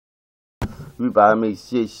You about to make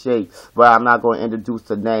shit shake. But I'm not going to introduce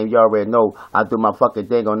the name. You already know. I do my fucking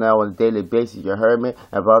thing on that on a daily basis. You heard me? If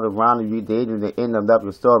all around you did in the end of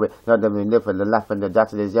your story, none of them live for the life and the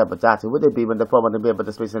doctor is yet, but doctor, would it be when the form of the bed, but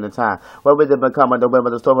the space and the time? What would it become of the web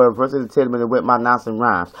of the story versus the 10 minute with my nonsense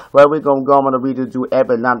rhymes? Where we gonna go on the reader do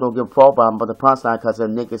every line, don't give a fuck but the punchline, cause the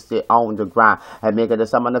niggas sit on the grind and make it the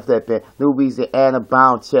sum of the flipping. Louisiana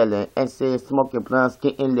bound chillin' and said smoking blunts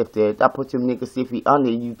getting lifted. I put your niggas if he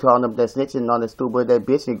under you, call them that snitching on the stupid that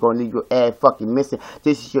bitch and gonna leave your ass fucking missing.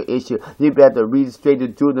 This is your issue. You better read it straight to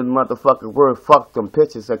do the motherfucking word. Fuck them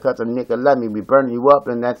pictures, cause a nigga let me be burning you up,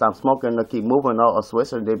 and as I'm smoking, I keep moving all a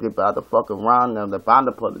swisher. They be about to fuck around and they bound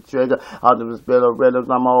to pull the trigger. All them spill of rhythms,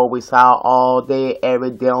 I'm always high all day,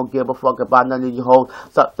 every day. Don't give a fuck about none of you hoes.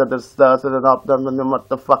 Suck to the studs and up them the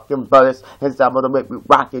motherfucking bullets. Inside of the way we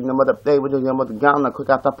rocking the mother day with the mother gun, I quick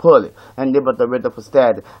out the pull it and give up the rhythm for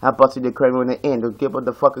static. I busted the crane in the end. Don't give up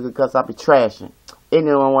the fucker because I be trashing.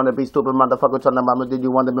 Anyone wanna be stupid motherfucker trying to mama? Did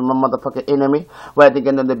you wanna be my motherfucking enemy? Well, they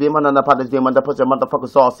get in the beam on the pot, they want to put your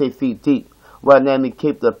motherfuckers all 6 feet deep. Well, let me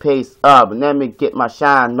keep the pace up. Let me get my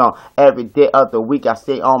shine on. Every day of the week, I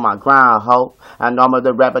stay on my grind, ho. I know I'm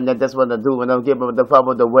the rapper, and that's what I do. When I'm giving the fun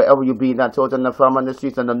with the wherever you be. Not told in the farm on the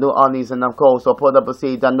streets and the New Orleans, and I'm cold. So put up a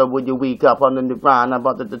seed. I know when you wake up under the grind. I'm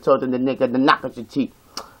about to told in the nigga to knock at your teeth.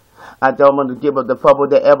 I don't want to give up the trouble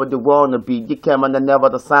that ever do want to be. You came on the never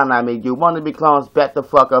the sign I made. You want to be clowns, back the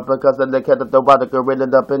fuck up because of the cat of the water get rid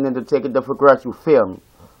of up and then to take it to progress. You feel me?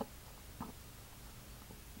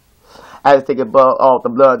 I just take it off the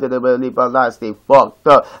blood, did it really leave my life stay fucked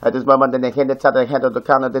up. At this moment, then they hand it to the head of the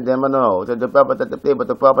counter, the demon, to the brother that the play with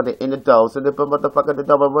the property in the dough. So they put motherfucker the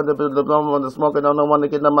double, run the bloom on the smoke, and don't want to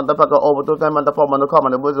get the motherfucker over to them on the phone on the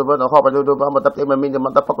common, the wizard, the hopper, the bomb, the payment, mean the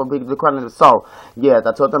motherfucker beat the crown of the soul. Yes,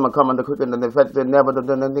 I told them to come on the quick and the effect, they never do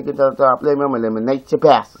the nigga to play me, eliminate your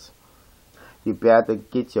bastards. You better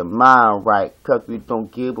get your mind right, cause we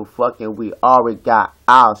don't give a fuck and we already got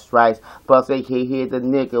our stripes. Plus they hit the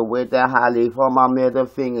nigga with that holly from my middle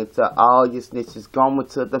finger to all your snitches going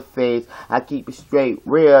to the face. I keep it straight,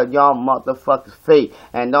 real, y'all motherfuckers fake.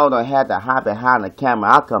 And don't have to hide behind the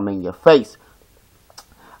camera, I'll come in your face.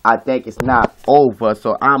 I think it's not over,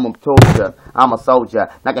 so I'm a soldier. I'm a soldier.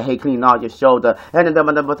 Like a hate clean all your shoulder. And then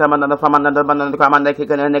the time another from another crime and they kick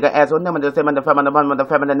a nigga ass. Never the same on the family, the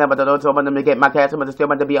family never the road. So when they get my cash, I'm still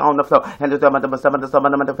to be on the floor. And the time of the summer,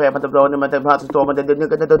 the fair, the blow, and the parts of storm, and the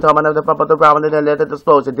nigga, the time of the pump of the ground, and the letter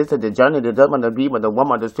disposal. This is the journey, the woman, the bee, with the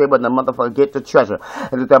woman, the straight, but the motherfucker get the treasure.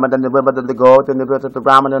 And the time of the river, the gold, and the river, the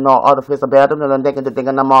ramen, and all other fish of battle, and I'm thinking the thing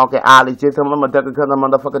in the market, alley, just some of my duck, because I'm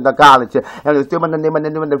motherfucking the college. And the still in the name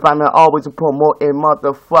and the family always promoting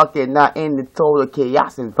motherfucking not in the total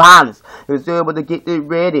chaos and violence. He was able to get it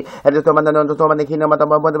ready. And the time of the kingdom of the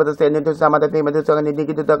mother was staying into some of the thing, but the song and the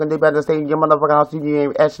nigga the dog and they better stay in your motherfucking house. You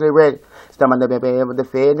ain't actually ready. Some of the baby able to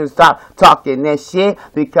fed and stop talking that shit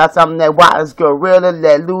because I'm that wild gorilla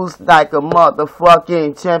let loose like a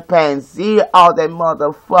motherfucking chimpanzee. All that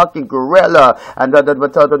motherfucking gorilla. And the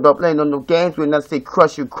total don't play no games when I say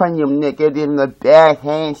crush your cranium, nigga, in the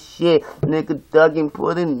backhand shit. Nigga dug and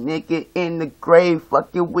put a nigga in the grave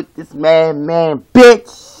fucking with this madman,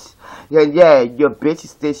 bitch. Yeah, your bitch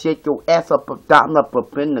still shake your ass up down up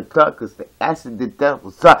in the cut, cause the ass of the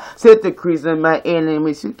devil's up. Sit the crease in my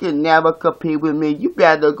enemies, you can never compete with me. You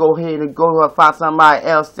better go ahead and go and find somebody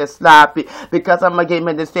else that's sloppy, because I'm gonna get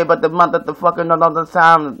me to stay but the motherfucker not all the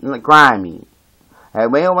time grimy. Hey,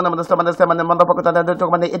 we don't want to stop on the motherfuckers that talk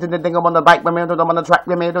about the internet thing on the bike with me, don't want to track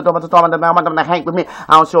with me, don't want to talk on the now, want to hang with me.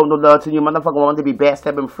 I don't show no love to you, motherfucker. Want to be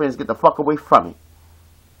backstabbing friends, get the fuck away from me.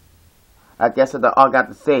 I guess that's all I got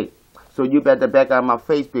to say. So you better back out my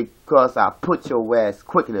face because I put your ass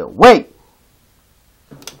quickly away.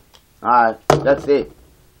 Alright, that's it.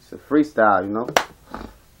 It's a freestyle, you know.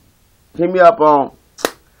 Hit me up on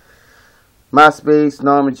MySpace,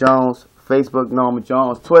 Norman Jones. Facebook, Norman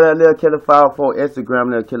Jones. Twitter, Lil Killah 504.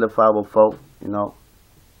 Instagram, Lil Killah 504. You know.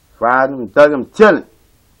 Friday, dug him, chillin'.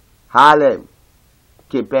 Holla at me.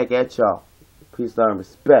 Get back at y'all. Peace, love, and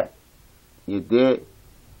respect. You did?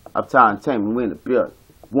 Uptown Entertainment, we in the building.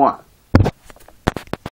 One.